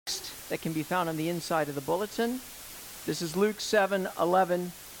that can be found on the inside of the bulletin. This is Luke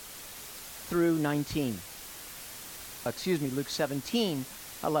 7:11 through 19. Luke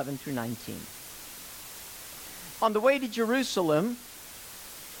 17:11 through 19. On the way to Jerusalem,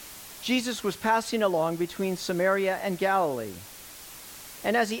 Jesus was passing along between Samaria and Galilee.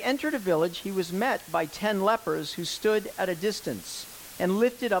 And as he entered a village, he was met by 10 lepers who stood at a distance and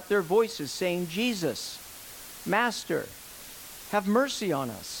lifted up their voices, saying, "Jesus, Master, have mercy on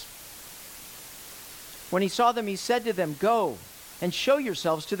us." When he saw them, he said to them, "Go and show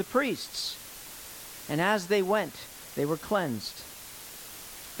yourselves to the priests." And as they went, they were cleansed.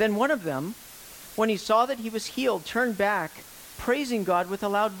 Then one of them, when he saw that he was healed, turned back, praising God with a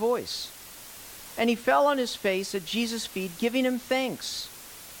loud voice. And he fell on his face at Jesus' feet, giving him thanks.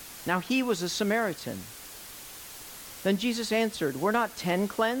 Now he was a Samaritan. Then Jesus answered, "Were not 10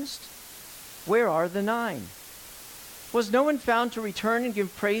 cleansed? Where are the 9? Was no one found to return and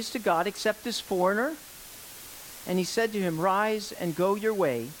give praise to God except this foreigner?" And he said to him, "Rise and go your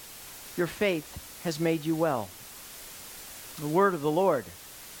way. Your faith has made you well." The word of the Lord.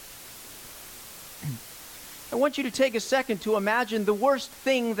 I want you to take a second to imagine the worst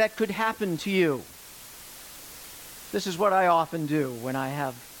thing that could happen to you. This is what I often do when I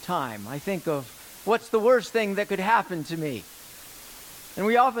have time. I think of what's the worst thing that could happen to me. And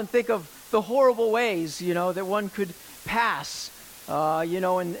we often think of the horrible ways, that one could pass,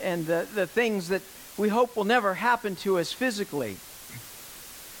 and the things that we hope will never happen to us physically.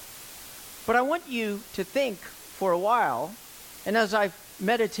 But I want you to think for a while, and as I've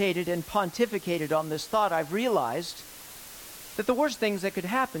meditated and pontificated on this thought, I've realized that the worst things that could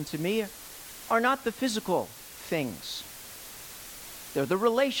happen to me are not the physical things. They're the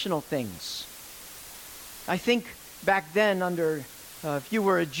relational things. I think back then if you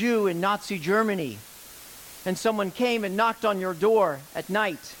were a Jew in Nazi Germany and someone came and knocked on your door at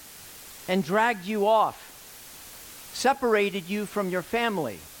night and dragged you off, separated you from your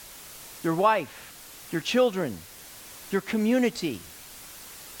family, your wife, your children, your community,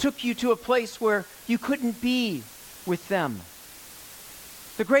 took you to a place where you couldn't be with them.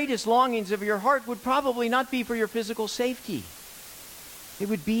 The greatest longings of your heart would probably not be for your physical safety. It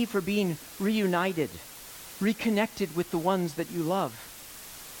would be for being reunited, reconnected with the ones that you love.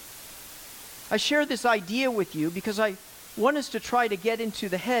 I share this idea with you because I want us to try to get into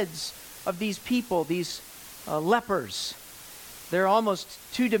the heads of these people, these lepers. They're almost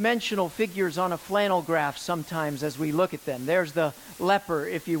two-dimensional figures on a flannel graph sometimes as we look at them. There's the leper,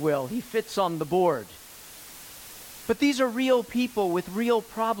 if you will. He fits on the board. But these are real people with real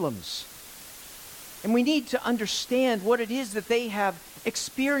problems. And we need to understand what it is that they have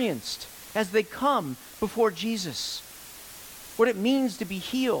experienced as they come before Jesus. What it means to be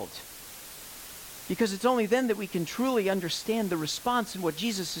healed. Because it's only then that we can truly understand the response and what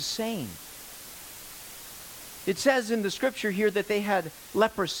Jesus is saying. It says in the scripture here that they had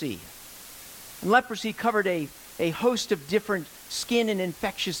leprosy. And leprosy covered a host of different skin and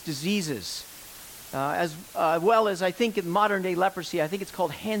infectious diseases. As well as, I think, in modern day leprosy, I think it's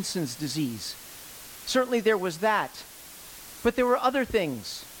called Hansen's disease. Certainly there was that. But there were other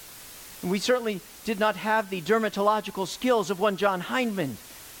things. And we certainly did not have the dermatological skills of one John Hindman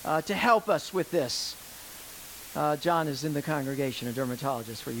to help us with this. John is in the congregation, a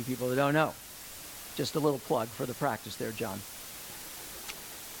dermatologist, for you people who don't know. Just a little plug for the practice there, John.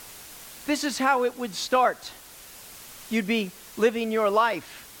 This is how it would start. You'd be living your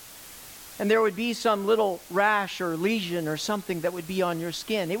life, and there would be some little rash or lesion or something that would be on your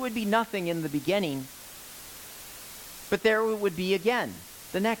skin. It would be nothing in the beginning, but there it would be again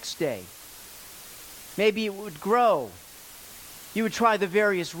the next day. Maybe it would grow. You would try the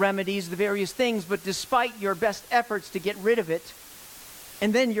various remedies, the various things, but despite your best efforts to get rid of it,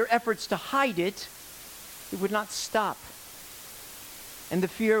 and then your efforts to hide it, it would not stop. And the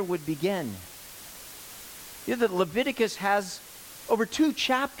fear would begin. You know that Leviticus has over 2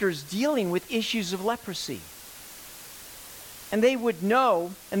 chapters dealing with issues of leprosy. And they would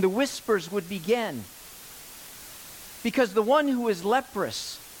know, and the whispers would begin. Because the one who is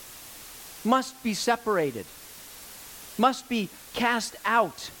leprous must be separated, must be cast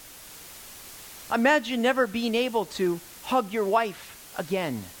out. Imagine never being able to hug your wife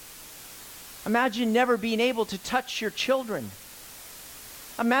again. Imagine never being able to touch your children.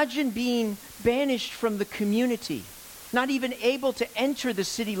 Imagine being banished from the community, not even able to enter the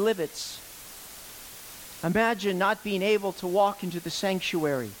city limits. Imagine not being able to walk into the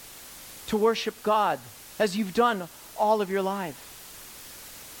sanctuary, to worship God as you've done all of your life.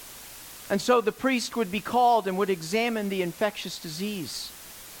 And so the priest would be called and would examine the infectious disease.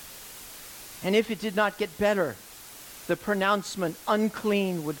 And if it did not get better, the pronouncement,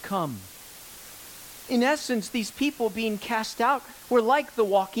 unclean, would come. In essence, these people being cast out were like the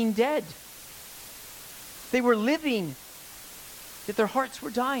walking dead. They were living, yet their hearts were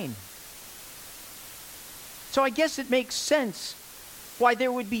dying. So I guess it makes sense why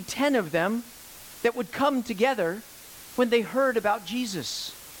there would be 10 of them that would come together when they heard about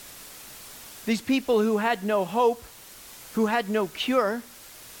Jesus. These people who had no hope, who had no cure,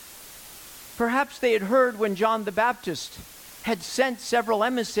 perhaps they had heard when John the Baptist had sent several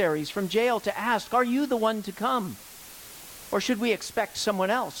emissaries from jail to ask, "Are you the one to come? Or should we expect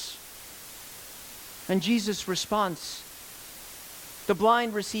someone else?" And Jesus' response, "The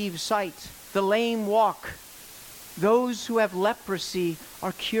blind receive sight, the lame walk, those who have leprosy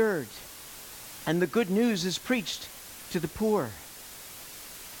are cured, and the good news is preached to the poor."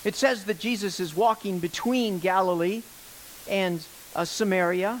 It says that Jesus is walking between Galilee and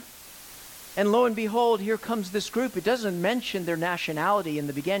Samaria. And lo and behold, here comes this group. It doesn't mention their nationality in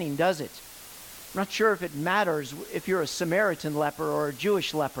the beginning, does it? I'm not sure if it matters if you're a Samaritan leper or a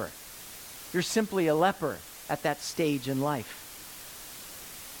Jewish leper. You're simply a leper at that stage in life.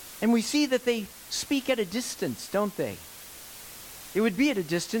 And we see that they speak at a distance, don't they? It would be at a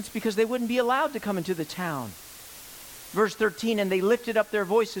distance because they wouldn't be allowed to come into the town. Verse 13, "And they lifted up their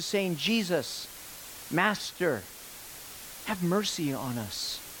voices, saying, 'Jesus, Master, have mercy on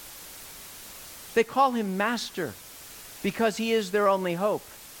us.'" They call him Master because he is their only hope.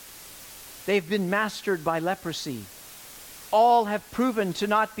 They've been mastered by leprosy. All have proven to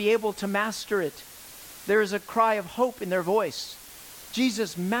not be able to master it. There is a cry of hope in their voice.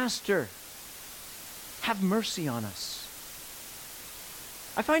 "Jesus, Master, have mercy on us."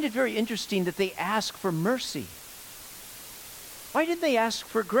 I find it very interesting that they ask for mercy. Why didn't they ask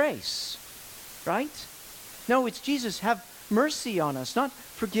for grace? Right? No, it's Jesus, have mercy on us, not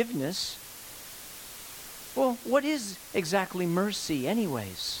forgiveness. Well, what is exactly mercy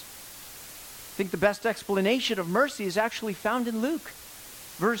anyways? I think the best explanation of mercy is actually found in Luke.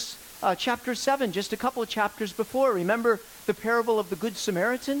 Chapter 7, just a couple of chapters before. Remember the parable of the Good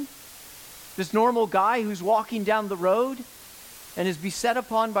Samaritan? This normal guy who's walking down the road and is beset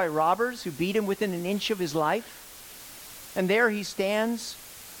upon by robbers who beat him within an inch of his life. And there he stands,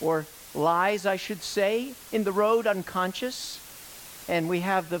 or lies, I should say, in the road unconscious. And we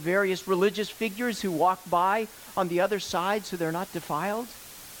have the various religious figures who walk by on the other side so they're not defiled.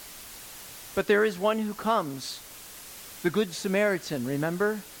 But there is one who comes, the Good Samaritan,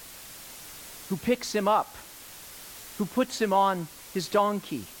 remember? Who picks him up, who puts him on his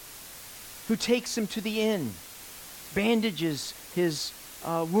donkey, who takes him to the inn, bandages his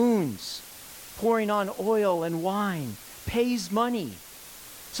wounds, pouring on oil and wine, pays money,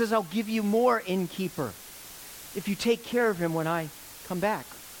 says, "I'll give you more, innkeeper, if you take care of him when I come back."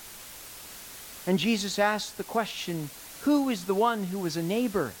 And Jesus asked the question, who is the one who was a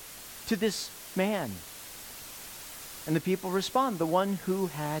neighbor to this man? And the people respond, the one who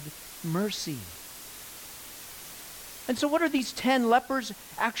had mercy. And so what are these 10 lepers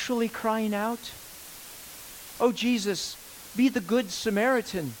actually crying out? "Oh Jesus, be the Good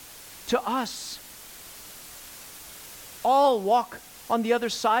Samaritan to us." All walk on the other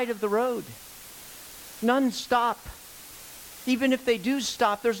side of the road. None stop. Even if they do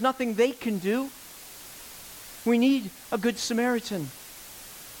stop, there's nothing they can do. We need a Good Samaritan.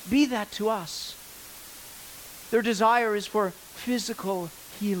 Be that to us. Their desire is for physical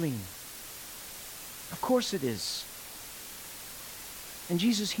healing. Of course it is. And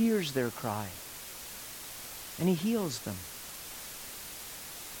Jesus hears their cry. And he heals them.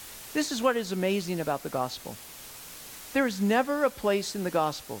 This is what is amazing about the gospel. There is never a place in the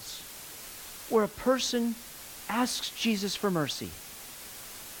Gospels where a person asks Jesus for mercy,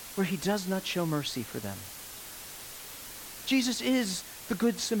 where he does not show mercy for them. Jesus is the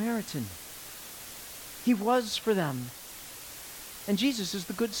Good Samaritan. He was for them. And Jesus is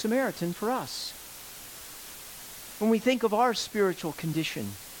the Good Samaritan for us. When we think of our spiritual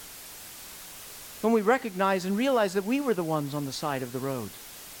condition, when we recognize and realize that we were the ones on the side of the road,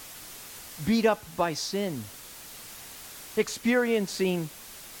 beat up by sin, experiencing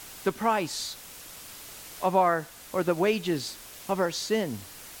the price of the wages of our sin,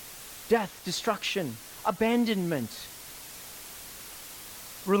 death, destruction, abandonment.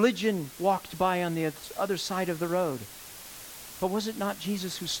 Religion walked by on the other side of the road. But was it not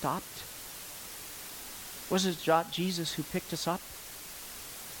Jesus who stopped? Was it not Jesus who picked us up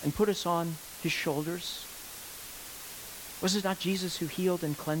and put us on his shoulders? Was it not Jesus who healed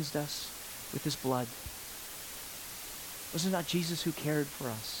and cleansed us with his blood? Was it not Jesus who cared for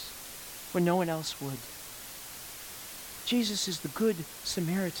us when no one else would? Jesus is the Good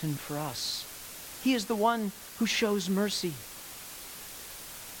Samaritan for us. He is the one who shows mercy.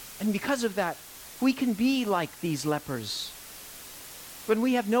 And because of that, we can be like these lepers. When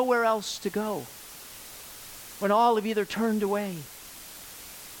we have nowhere else to go, when all have either turned away,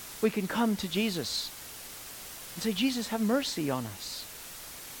 we can come to Jesus and say, Jesus, have mercy on us.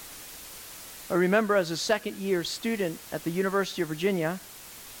 I remember as a second-year student at the University of Virginia,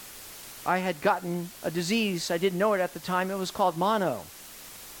 I had gotten a disease. I didn't know it at the time. It was called mono.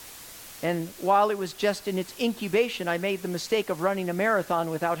 And while it was just in its incubation, I made the mistake of running a marathon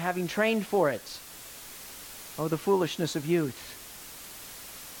without having trained for it. Oh, the foolishness of youth.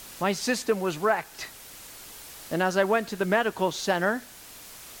 My system was wrecked. And as I went to the medical center,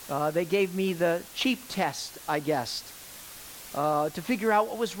 they gave me the cheap test, I guessed, to figure out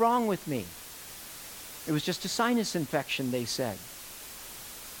what was wrong with me. It was just a sinus infection, they said.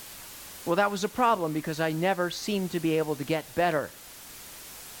 Well, that was a problem because I never seemed to be able to get better.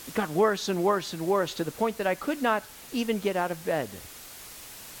 It got worse and worse and worse to the point that I could not even get out of bed.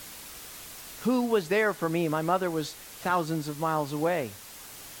 Who was there for me? My mother was thousands of miles away.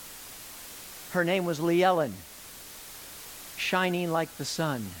 Her name was Lee Ellen, shining like the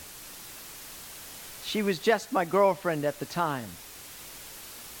sun. She was just my girlfriend at the time.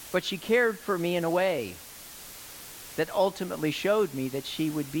 But she cared for me in a way that ultimately showed me that she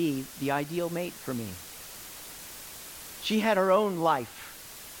would be the ideal mate for me. She had her own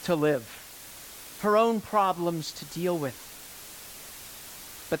life to live, her own problems to deal with.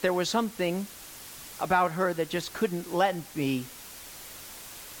 But there was something about her that just couldn't let me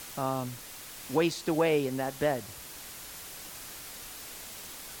waste away in that bed.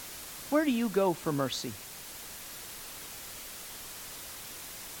 Where do you go for mercy?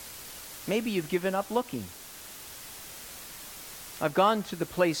 Maybe you've given up looking. I've gone to the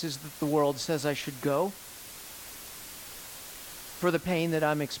places that the world says I should go for the pain that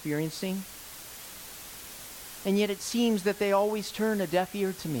I'm experiencing. And yet it seems that they always turn a deaf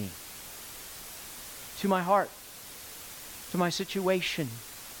ear to me, to my heart, to my situation,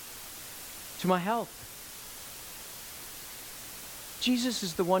 to my health. Jesus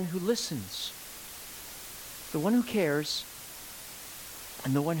is the one who listens, the one who cares,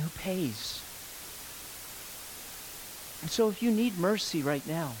 and the one who pays. And so if you need mercy right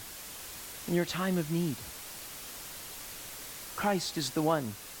now, in your time of need, Christ is the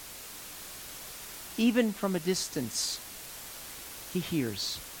one. Even from a distance, he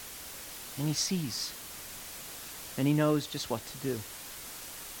hears, and he sees, and he knows just what to do.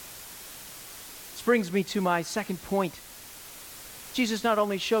 This brings me to my second point. Jesus not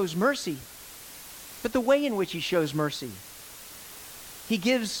only shows mercy, but the way in which he shows mercy. He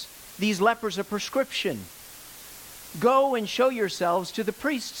gives these lepers a prescription. Go and show yourselves to the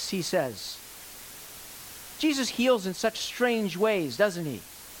priests, he says. Jesus heals in such strange ways, doesn't he?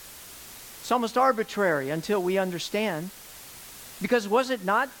 It's almost arbitrary until we understand. Because was it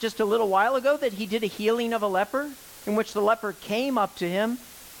not just a little while ago that he did a healing of a leper, in which the leper came up to him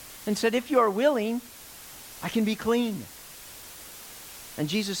and said, if you are willing, I can be clean. And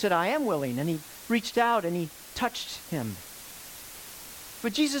Jesus said, I am willing. And he reached out and he touched him.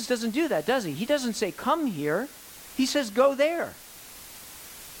 But Jesus doesn't do that, does he? He doesn't say, come here. He says, go there.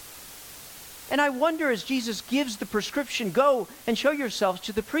 And I wonder, as Jesus gives the prescription, go and show yourselves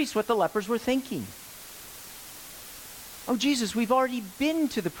to the priests, what the lepers were thinking. Oh, Jesus, we've already been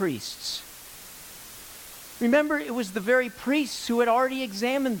to the priests. Remember, it was the very priests who had already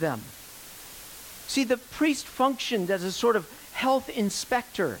examined them. See, the priest functioned as a sort of health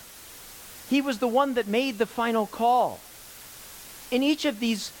inspector. He was the one that made the final call. In each of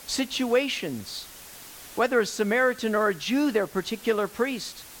these situations, whether a Samaritan or a Jew, their particular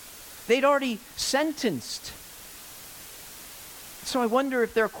priest, they'd already sentenced. So I wonder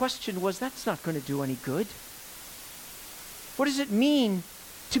if their question was, that's not going to do any good. What does it mean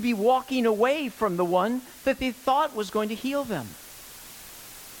to be walking away from the one that they thought was going to heal them?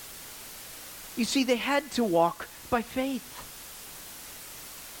 You see, they had to walk by faith.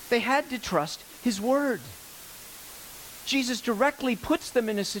 They had to trust his word. Jesus directly puts them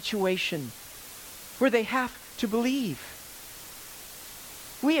in a situation where they have to believe.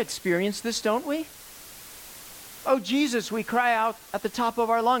 We experience this, don't we? Oh, Jesus, we cry out at the top of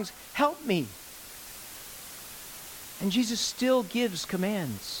our lungs, help me. And Jesus still gives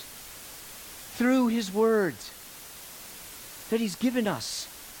commands through his word that he's given us.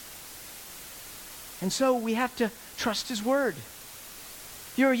 And so we have to trust his word.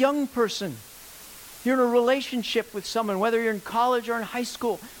 You're a young person. You're in a relationship with someone, whether you're in college or in high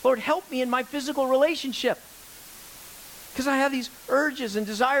school. Lord, help me in my physical relationship. Because I have these urges and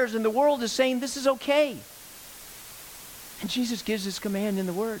desires, and the world is saying this is okay. And Jesus gives his command in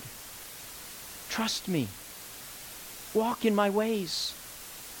the word. Trust me. Walk in my ways.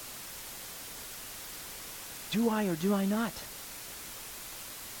 Do I or do I not?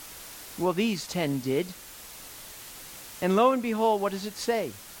 Well, these 10 did. And lo and behold, what does it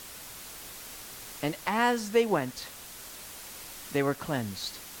say? And as they went, they were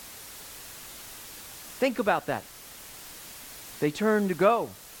cleansed. Think about that. They turned to go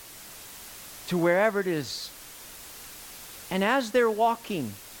to wherever it is. And as they're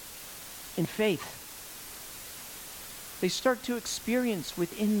walking in faith, they start to experience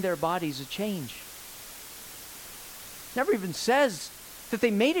within their bodies a change. Never even says that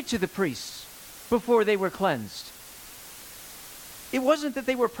they made it to the priests before they were cleansed. It wasn't that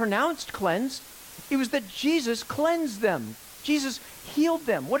they were pronounced cleansed. It was that Jesus cleansed them. Jesus healed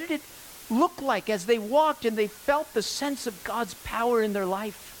them. What did it look like as they walked and they felt the sense of God's power in their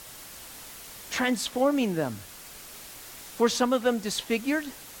life, transforming them? Were some of them disfigured?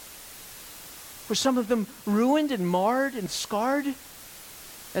 Were some of them ruined and marred and scarred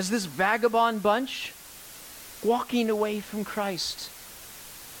as this vagabond bunch walking away from Christ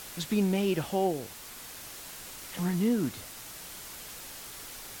was being made whole and renewed?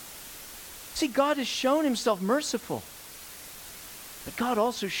 See, God has shown himself merciful, but God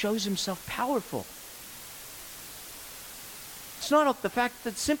also shows himself powerful. It's not the fact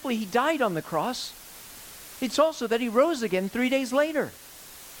that simply he died on the cross. It's also that he rose again 3 days later.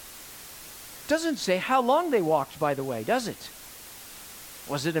 It doesn't say how long they walked, by the way, does it?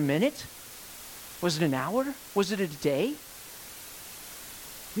 Was it a minute? Was it an hour? Was it a day?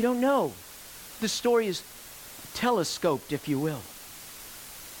 We don't know. The story is telescoped, if you will.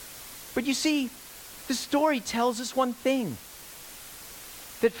 But you see, the story tells us one thing,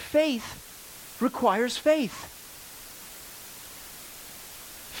 that faith requires faith.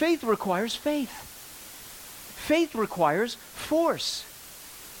 Faith requires faith. Faith requires force.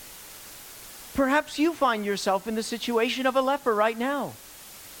 Perhaps you find yourself in the situation of a leper right now.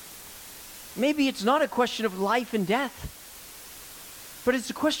 Maybe it's not a question of life and death, but it's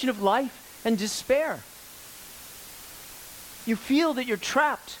a question of life and despair. You feel that you're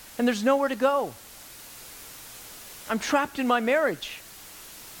trapped and there's nowhere to go. I'm trapped in my marriage.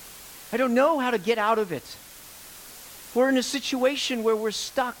 I don't know how to get out of it. We're in a situation where we're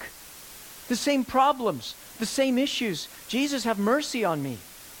stuck. The same problems, the same issues. Jesus, have mercy on me.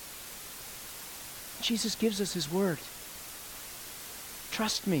 Jesus gives us his word.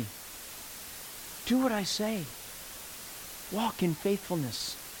 Trust me. Do what I say. Walk in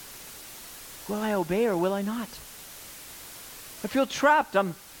faithfulness. Will I obey or will I not? I feel trapped.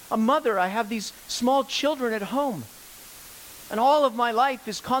 I'm a mother. I have these small children at home. And all of my life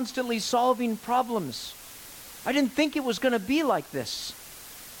is constantly solving problems. I didn't think it was going to be like this.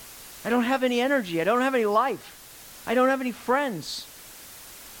 I don't have any energy. I don't have any life. I don't have any friends.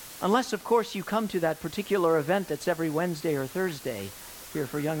 Unless, of course, you come to that particular event that's every Wednesday or Thursday here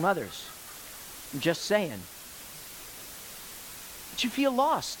for young mothers. I'm just saying. But you feel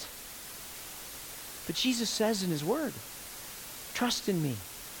lost. But Jesus says in his word, trust in me.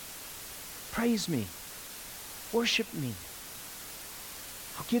 Praise me. Worship me.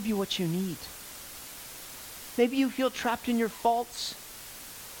 I'll give you what you need. Maybe you feel trapped in your faults.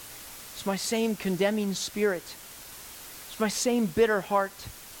 It's my same condemning spirit. It's my same bitter heart.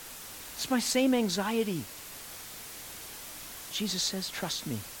 It's my same anxiety. Jesus says, trust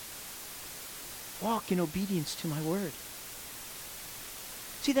me. Walk in obedience to my word.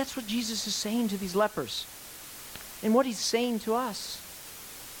 See, that's what Jesus is saying to these lepers. And what he's saying to us.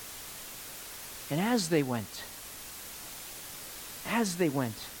 And as they went,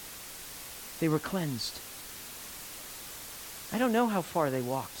 they were cleansed. I don't know how far they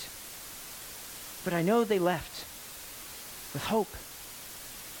walked, but I know they left with hope.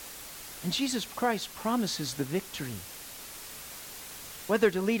 And Jesus Christ promises the victory, whether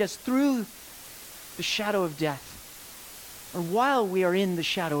to lead us through the shadow of death or while we are in the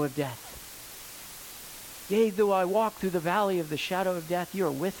shadow of death. Yea, though I walk through the valley of the shadow of death, you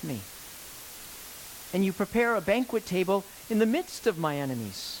are with me. And you prepare a banquet table in the midst of my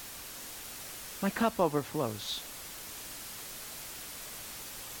enemies. My cup overflows.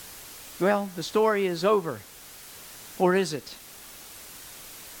 Well, the story is over. Or is it?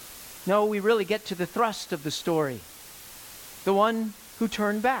 No, we really get to the thrust of the story. The one who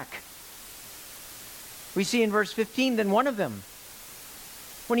turned back. We see in verse 15, then one of them,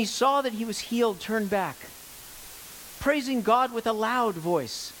 when he saw that he was healed, turned back, praising God with a loud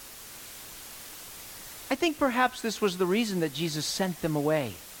voice. I think perhaps this was the reason that Jesus sent them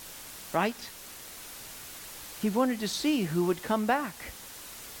away, right? He wanted to see who would come back.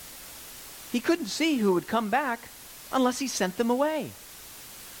 He couldn't see who would come back unless he sent them away.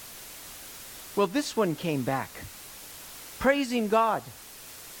 Well, this one came back, praising God,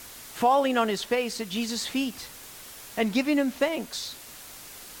 falling on his face at Jesus' feet, and giving him thanks.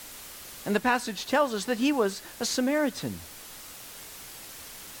 And the passage tells us that he was a Samaritan.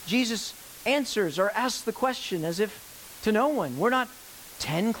 Jesus answers or asks the question as if to no one. Were not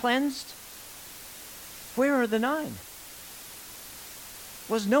 10 cleansed? Where are the 9?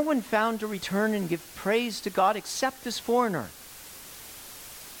 Was no one found to return and give praise to God except this foreigner?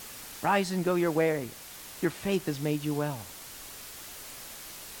 Rise and go your way. Your faith has made you well.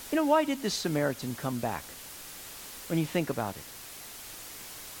 You know, why did this Samaritan come back when you think about it?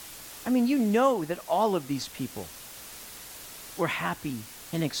 I mean, you know that all of these people were happy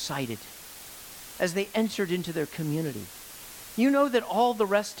and excited as they entered into their community. You know that all the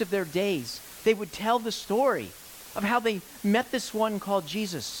rest of their days, they would tell the story of how they met this one called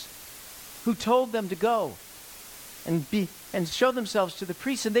Jesus, who told them to go and show themselves to the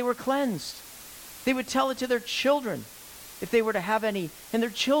priests, and they were cleansed. They would tell it to their children, if they were to have any, and their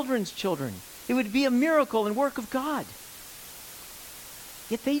children's children. It would be a miracle and work of God.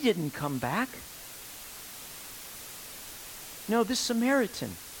 Yet they didn't come back. No, this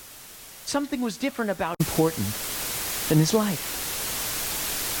Samaritan, something was different about important than his life.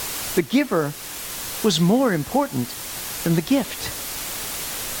 The giver was more important than the gift.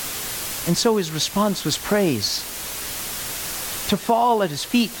 And so his response was praise. To fall at his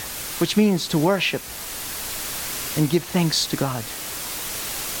feet, which means to worship and give thanks to God.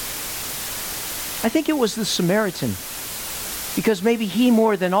 I think it was the Samaritan, because maybe he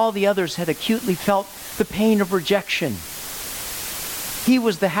more than all the others had acutely felt the pain of rejection. He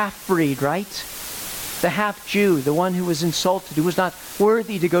was the half-breed, right? The half-Jew, the one who was insulted, who was not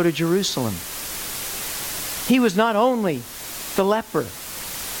worthy to go to Jerusalem. He was not only the leper,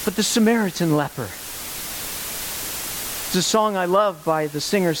 but the Samaritan leper. There's a song I love by the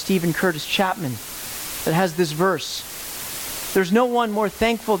singer Stephen Curtis Chapman that has this verse. There's no one more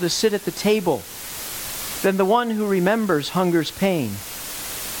thankful to sit at the table than the one who remembers hunger's pain.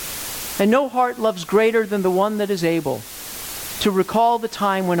 And no heart loves greater than the one that is able to recall the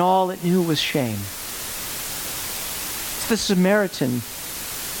time when all it knew was shame. It's the Samaritan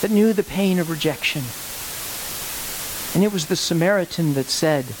that knew the pain of rejection. And it was the Samaritan that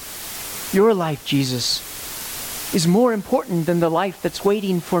said, "Your life, Jesus, is more important than the life that's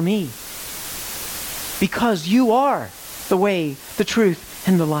waiting for me. Because you are the way, the truth,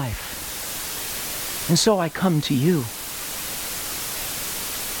 and the life. And so I come to you."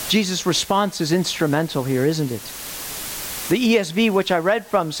 Jesus' response is instrumental here, isn't it? The ESV, which I read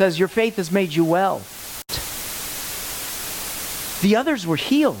from, says, "Your faith has made you well." The others were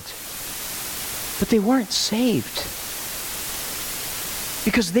healed, but they weren't saved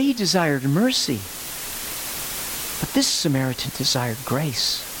because they desired mercy. But this Samaritan desired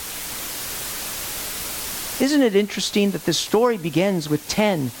grace. Isn't it interesting that this story begins with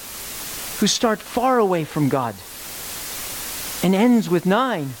 10 who start far away from God and ends with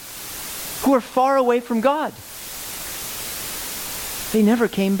 9 who are far away from God? They never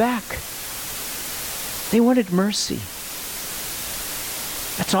came back. They wanted mercy.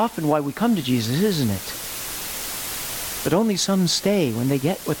 That's often why we come to Jesus, isn't it? But only some stay when they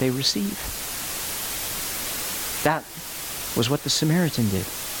get what they receive. That was what the Samaritan did.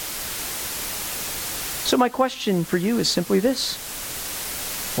 So my question for you is simply this.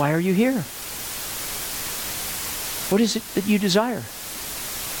 Why are you here? What is it that you desire?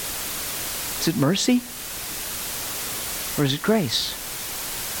 Is it mercy? Or is it grace?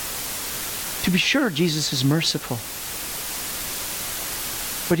 To be sure, Jesus is merciful.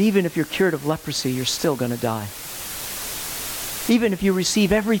 But even if you're cured of leprosy, you're still going to die. Even if you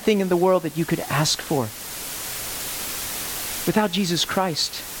receive everything in the world that you could ask for, without Jesus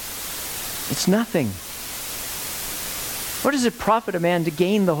Christ, it's nothing. What does it profit a man to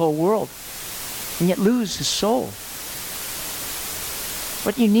gain the whole world and yet lose his soul?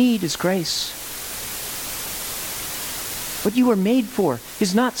 What you need is grace. What you were made for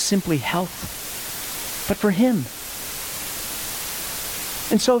is not simply health, but for Him.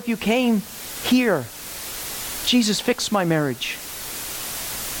 And so if you came here, Jesus, fix my marriage.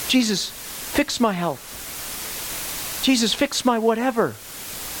 Jesus, fix my health. Jesus, fix my whatever.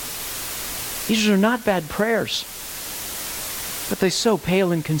 These are not bad prayers, but they so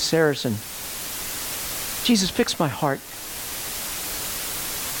pale in comparison. Jesus, fix my heart.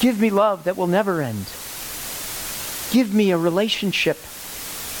 Give me love that will never end. Give me a relationship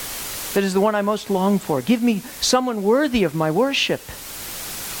that is the one I most long for. Give me someone worthy of my worship.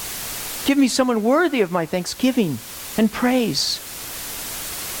 Give me someone worthy of my thanksgiving and praise.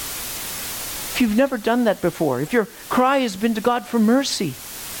 If you've never done that before, if your cry has been to God for mercy,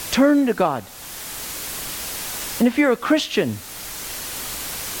 turn to God And if you're a Christian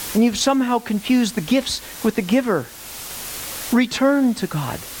and you've somehow confused the gifts with the giver, return to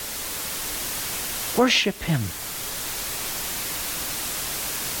God. Worship Him.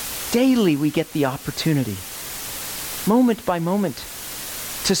 Daily we get the opportunity, moment by moment,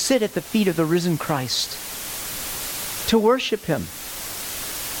 to sit at the feet of the risen Christ, to worship Him.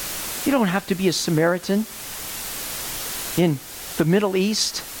 You don't have to be a Samaritan in the Middle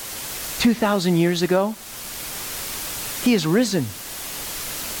East 2,000 years ago. He is risen.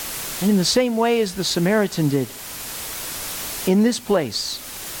 And in the same way as the Samaritan did, in this place,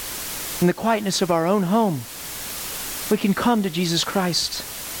 in the quietness of our own home, we can come to Jesus Christ,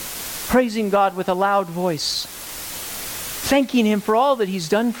 praising God with a loud voice, thanking Him for all that He's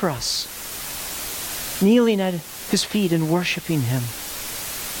done for us, kneeling at His feet and worshiping Him.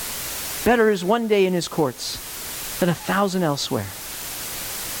 Better is one day in His courts than 1,000 elsewhere.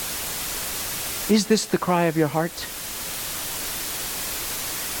 Is this the cry of your heart?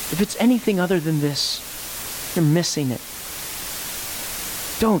 If it's anything other than this, you're missing it.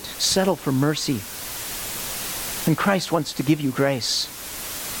 Don't settle for mercy. And Christ wants to give you grace.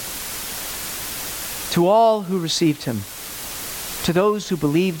 To all who received Him, to those who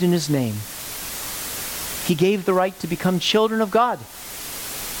believed in His name, He gave the right to become children of God.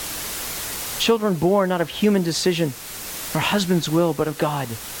 Children born not of human decision or husband's will, but of God.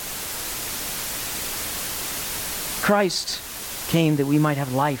 Christ came that we might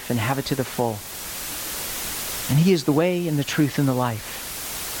have life and have it to the full. And He is the way and the truth and the life.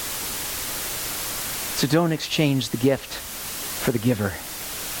 So don't exchange the gift for the giver.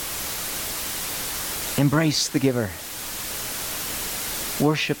 Embrace the giver.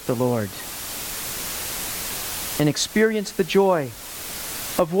 Worship the Lord. And experience the joy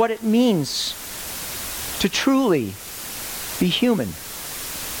of what it means to truly be human.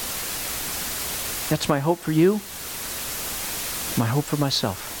 That's my hope for you, my hope for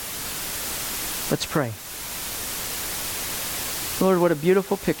myself. Let's pray. Lord, what a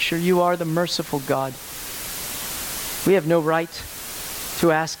beautiful picture. You are the merciful God. We have no right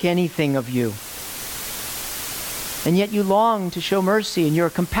to ask anything of you. And yet you long to show mercy, and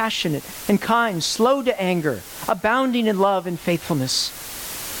you're compassionate and kind, slow to anger, abounding in love and faithfulness.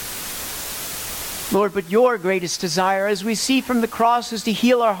 Lord, but your greatest desire, as we see from the cross, is to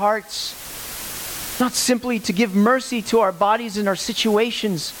heal our hearts. Not simply to give mercy to our bodies and our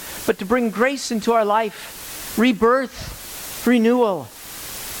situations, but to bring grace into our life, rebirth, renewal.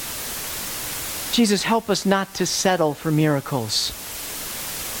 Jesus, help us not to settle for miracles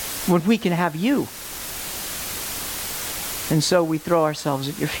when we can have you. And so we throw ourselves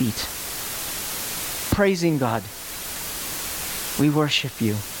at your feet, praising God. We worship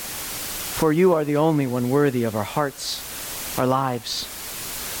you, for you are the only one worthy of our hearts, our lives.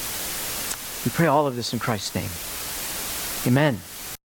 We pray all of this in Christ's name. Amen.